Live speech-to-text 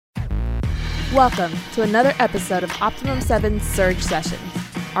Welcome to another episode of Optimum 7's Surge Sessions,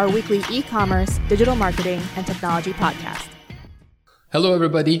 our weekly e-commerce, digital marketing, and technology podcast. Hello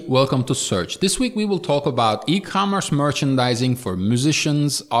everybody, welcome to Surge. This week we will talk about e-commerce merchandising for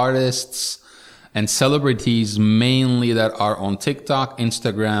musicians, artists, and celebrities mainly that are on TikTok,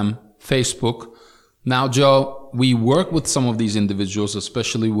 Instagram, Facebook. Now, Joe, we work with some of these individuals,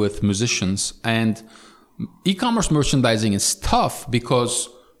 especially with musicians, and e-commerce merchandising is tough because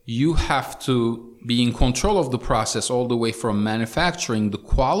you have to be in control of the process all the way from manufacturing, the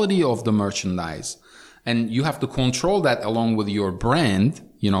quality of the merchandise, and you have to control that along with your brand.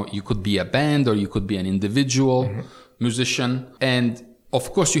 You know, you could be a band or you could be an individual musician. And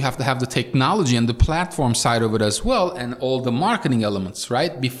of course, you have to have the technology and the platform side of it as well, and all the marketing elements,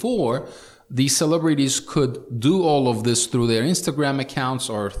 right? Before, these celebrities could do all of this through their Instagram accounts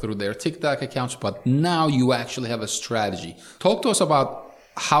or through their TikTok accounts, but now you actually have a strategy. Talk to us about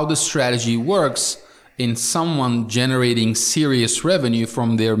how the strategy works in someone generating serious revenue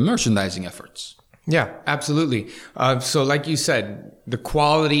from their merchandising efforts. Yeah, absolutely. So like you said, the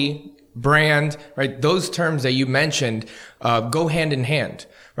quality, brand, right? Those terms that you mentioned go hand in hand,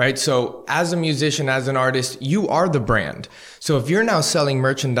 right? So as a musician, as an artist, you are the brand. So if you're now selling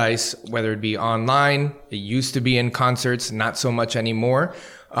merchandise, whether it be online, it used to be in concerts, not so much anymore,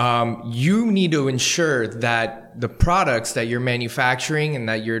 you need to ensure that the products that you're manufacturing and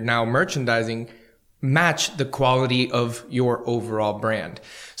that you're now merchandising match the quality of your overall brand.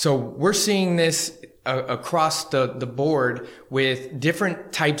 So we're seeing this across the board with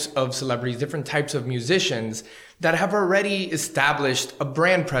different types of celebrities, different types of musicians that have already established a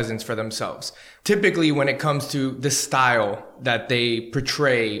brand presence for themselves. Typically, when it comes to the style that they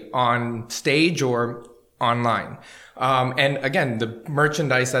portray on stage or online. And again, the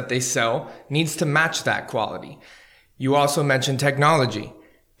merchandise that they sell needs to match that quality. You also mentioned technology.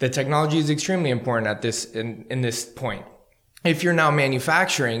 The technology is extremely important at in this point. If you're now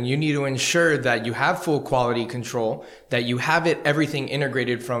manufacturing, you need to ensure that you have full quality control, that you have everything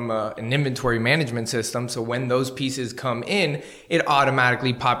integrated from an inventory management system. So when those pieces come in, it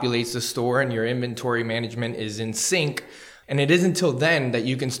automatically populates the store and your inventory management is in sync. And it isn't until then that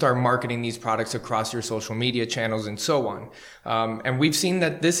you can start marketing these products across your social media channels and so on. And we've seen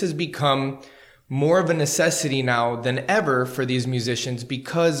that this has become more of a necessity now than ever for these musicians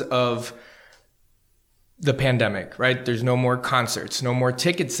because of the pandemic, right? There's no more concerts, no more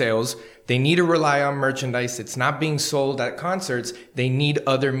ticket sales. They need to rely on merchandise. It's not being sold at concerts. They need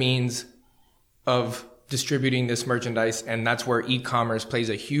other means of distributing this merchandise. And that's where e-commerce plays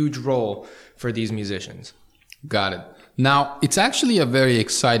a huge role for these musicians. Got it. Now, it's actually a very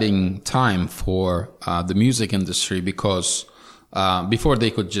exciting time for the music industry because before they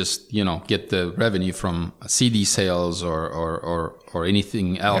could just, get the revenue from CD sales or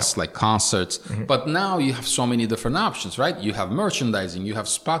anything else like concerts. But now you have so many different options, right? You have merchandising, you have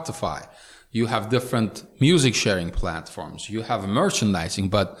Spotify, you have different music sharing platforms, you have merchandising.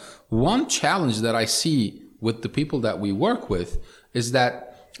 But one challenge that I see with the people that we work with is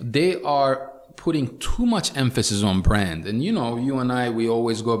that they are putting too much emphasis on brand. And you and I, we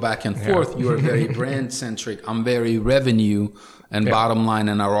always go back and forth. You are very brand centric. I'm very revenue and bottom line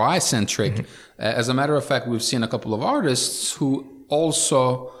and ROI centric. As a matter of fact, we've seen a couple of artists who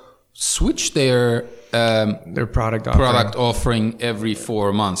also switch their product offering every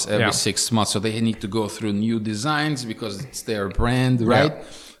 4 months, every 6 months. So they need to go through new designs because it's their brand, right? Yeah.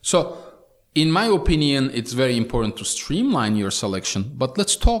 So in my opinion, it's very important to streamline your selection. But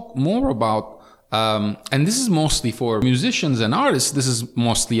let's talk more about and this is mostly for musicians and artists. This is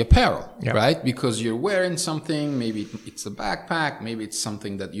mostly apparel, right? Because you're wearing something, maybe it's a backpack, maybe it's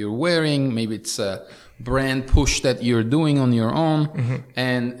something that you're wearing, maybe it's a brand push that you're doing on your own.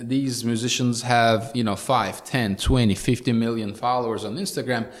 And these musicians have, 5, 10, 20, 50 million followers on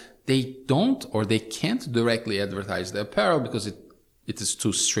Instagram. They don't or they can't directly advertise the apparel because it is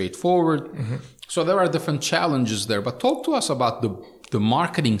too straightforward. So there are different challenges there. But talk to us about the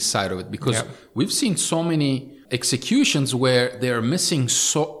marketing side of it, because we've seen so many executions where they're missing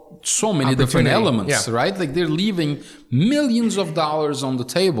so many different elements, right? Like they're leaving millions of dollars on the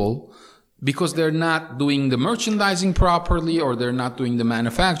table because they're not doing the merchandising properly, or they're not doing the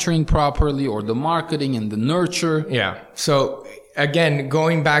manufacturing properly, or the marketing and the nurture. Yeah. So again,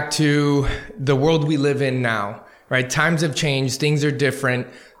 going back to the world we live in now, right? Times have changed. Things are different.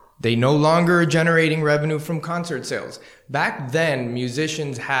 They no longer are generating revenue from concert sales. Back then,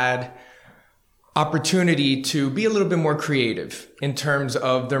 musicians had opportunity to be a little bit more creative in terms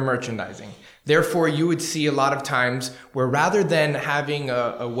of their merchandising. Therefore, you would see a lot of times where rather than having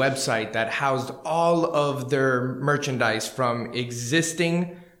a website that housed all of their merchandise from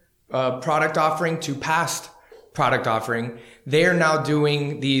existing product offering to past product offering, they are now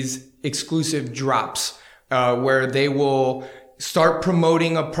doing these exclusive drops where they will start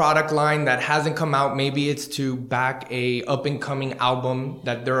promoting a product line that hasn't come out. Maybe it's to back a up and coming album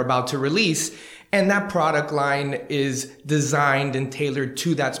that they're about to release. And that product line is designed and tailored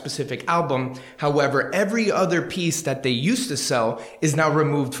to that specific album. However, every other piece that they used to sell is now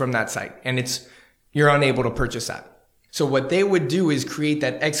removed from that site, and you're unable to purchase that. So what they would do is create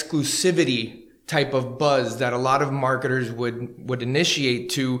that exclusivity type of buzz that a lot of marketers would initiate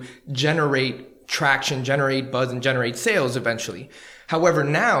to generate traction, generate buzz, and generate sales eventually. However,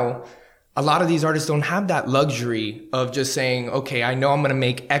 now a lot of these artists don't have that luxury of just saying, okay, I know I'm going to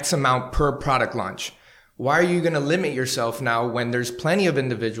make X amount per product launch. Why are you going to limit yourself now when there's plenty of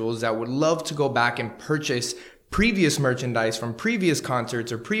individuals that would love to go back and purchase previous merchandise from previous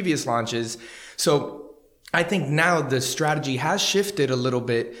concerts or previous launches? So I think now the strategy has shifted a little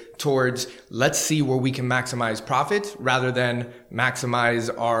bit towards let's see where we can maximize profit rather than maximize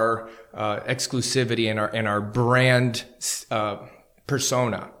our exclusivity and our brand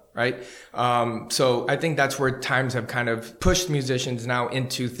persona, right? So I think that's where times have kind of pushed musicians now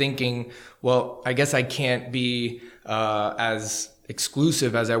into thinking, well, I guess I can't be as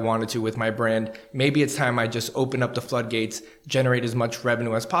exclusive as I wanted to with my brand. Maybe it's time I just open up the floodgates, generate as much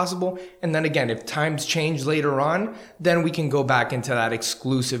revenue as possible. And then again, if times change later on, then we can go back into that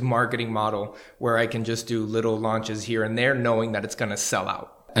exclusive marketing model where I can just do little launches here and there, knowing that it's going to sell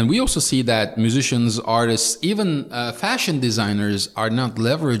out. And we also see that musicians, artists, even fashion designers are not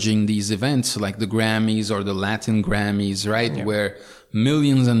leveraging these events like the Grammys or the Latin Grammys, right? Yeah. Where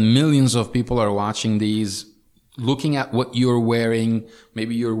millions and millions of people are watching these, looking at what you're wearing.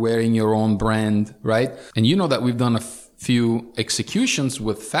 Maybe you're wearing your own brand, right? And you know that we've done a few executions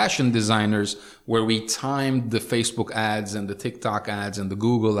with fashion designers where we timed the Facebook ads and the TikTok ads and the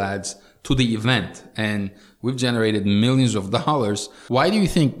Google ads to the event, and we've generated millions of dollars. Why do you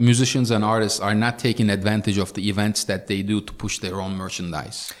think musicians and artists are not taking advantage of the events that they do to push their own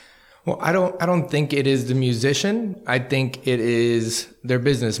merchandise? Well, I don't think it is the musician. I think it is their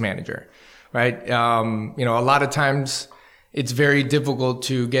business manager, right? A lot of times it's very difficult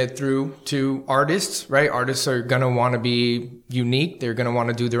to get through to artists, right? Artists are going to want to be unique. They're going to want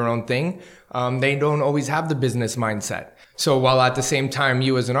to do their own thing. They don't always have the business mindset. So while at the same time,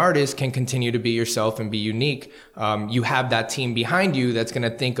 you as an artist can continue to be yourself and be unique, you have that team behind you that's going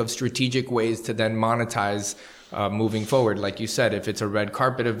to think of strategic ways to then monetize moving forward. Like you said, if it's a red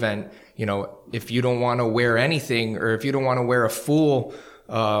carpet event, if you don't want to wear anything, or if you don't want to wear a full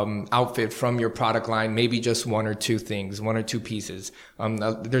outfit from your product line, maybe just one or two things, one or two pieces.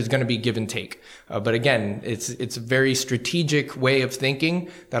 There's going to be give and take. But again, it's a very strategic way of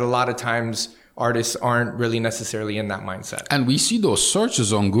thinking that a lot of times artists aren't really necessarily in that mindset. And we see those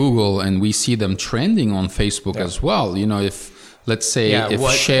searches on Google and we see them trending on Facebook as well. If, let's say,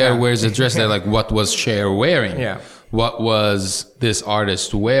 Cher wears a dress, they're like, what was Cher wearing? Yeah. What was this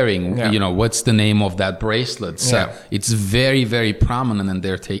artist wearing? Yeah. What's the name of that bracelet? So it's very, very prominent, and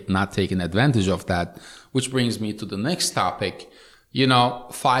they're not taking advantage of that, which brings me to the next topic.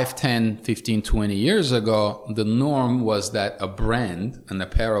 5, 10, 15, 20 years ago, the norm was that a brand, an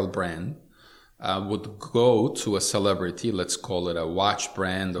apparel brand, would go to a celebrity, let's call it a watch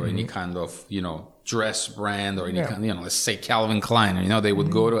brand or any kind of, dress brand or any kind, let's say Calvin Klein, they would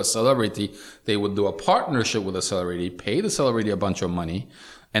go to a celebrity, they would do a partnership with a celebrity, pay the celebrity a bunch of money,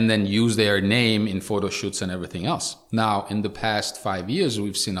 and then use their name in photo shoots and everything else. Now, in the past 5 years,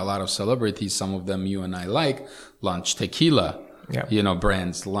 we've seen a lot of celebrities, some of them you and I like, launch tequila,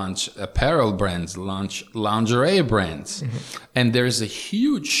 brands, launch apparel brands, launch lingerie brands. And there's a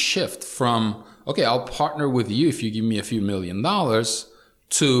huge shift from, okay, I'll partner with you if you give me a few $1 million,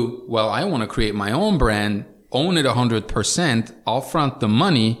 to, well, I want to create my own brand, own it 100%, I'll front the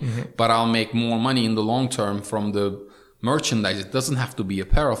money, but I'll make more money in the long term from the merchandise. It doesn't have to be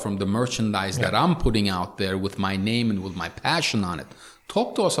apparel, from the merchandise that I'm putting out there with my name and with my passion on it.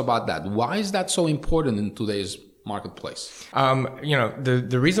 Talk to us about that. Why is that so important in today's marketplace?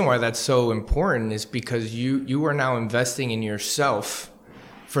 The reason why that's so important is because you are now investing in yourself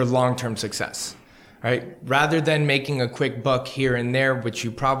for long-term success. Right? Rather than making a quick buck here and there, which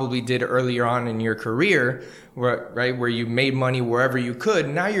you probably did earlier on in your career, where you made money wherever you could,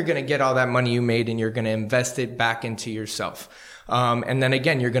 now you're going to get all that money you made and you're going to invest it back into yourself. And then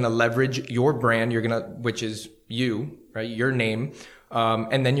again, you're going to leverage your brand, which is you, right? Your name.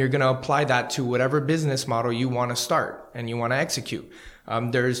 And then you're going to apply that to whatever business model you want to start and you want to execute.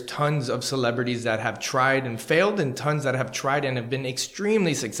 There's tons of celebrities that have tried and failed, and tons that have tried and have been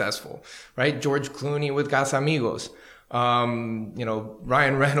extremely successful, right? George Clooney with Casamigos.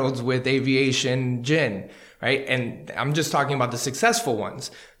 Ryan Reynolds with Aviation Gin, right? And I'm just talking about the successful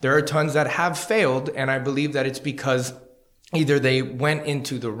ones. There are tons that have failed, and I believe that it's because either they went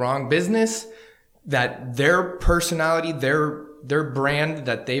into the wrong business, that their personality, their brand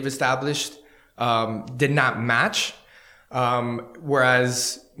that they've established did not match,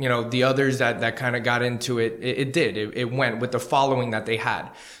 whereas the others that kind of got into it, it went with the following that they had.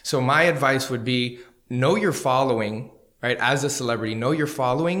 So my advice would be, know your following, right? As a celebrity, know your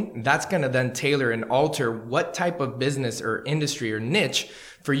following. That's going to then tailor and alter what type of business or industry or niche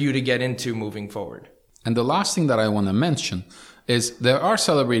for you to get into moving forward. And the last thing that I want to mention is there are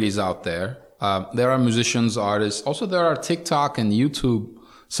celebrities out there. There are musicians, artists. Also, there are TikTok and YouTube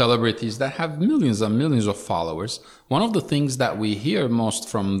celebrities that have millions and millions of followers. One of the things that we hear most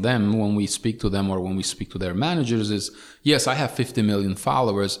from them when we speak to them or when we speak to their managers is, yes, I have 50 million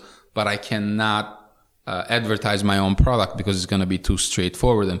followers, but I cannot advertise my own product because it's going to be too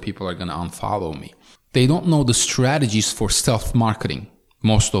straightforward and people are going to unfollow me. They don't know the strategies for stealth marketing,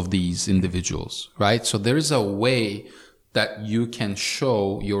 most of these individuals, right? So there is a way that you can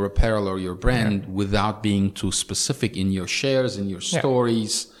show your apparel or your brand without being too specific in your shares, in your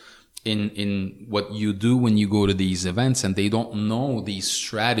stories, in what you do when you go to these events, and they don't know these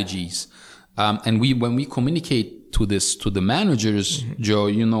strategies. And when we communicate to the managers, Joe,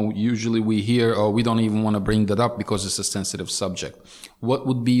 usually we hear, oh, we don't even want to bring that up because it's a sensitive subject. What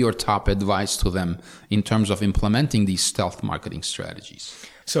would be your top advice to them in terms of implementing these stealth marketing strategies?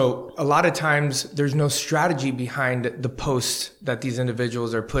 So a lot of times there's no strategy behind the posts that these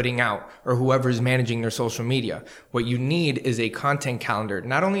individuals are putting out or whoever's managing their social media. What you need is a content calendar,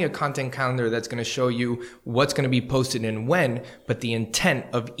 not only a content calendar that's going to show you what's going to be posted and when, but the intent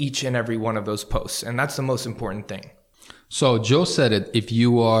of each and every one of those posts. And that's the most important thing. So Joe said it, if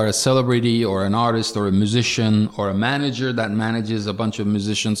you are a celebrity or an artist or a musician or a manager that manages a bunch of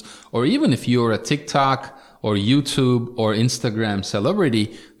musicians, or even if you're a TikTok or YouTube or Instagram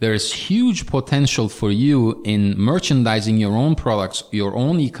celebrity, there is huge potential for you in merchandising your own products, your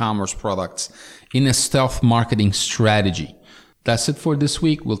own e-commerce products in a stealth marketing strategy. That's it for this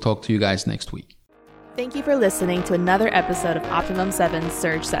week. We'll talk to you guys next week. Thank you for listening to another episode of Optimum 7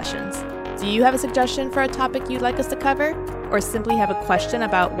 Surge Sessions. Do you have a suggestion for a topic you'd like us to cover? Or simply have a question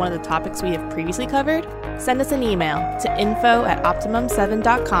about one of the topics we have previously covered? Send us an email to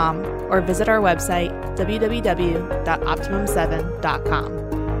info@optimum7.com or visit our website www.optimum7.com.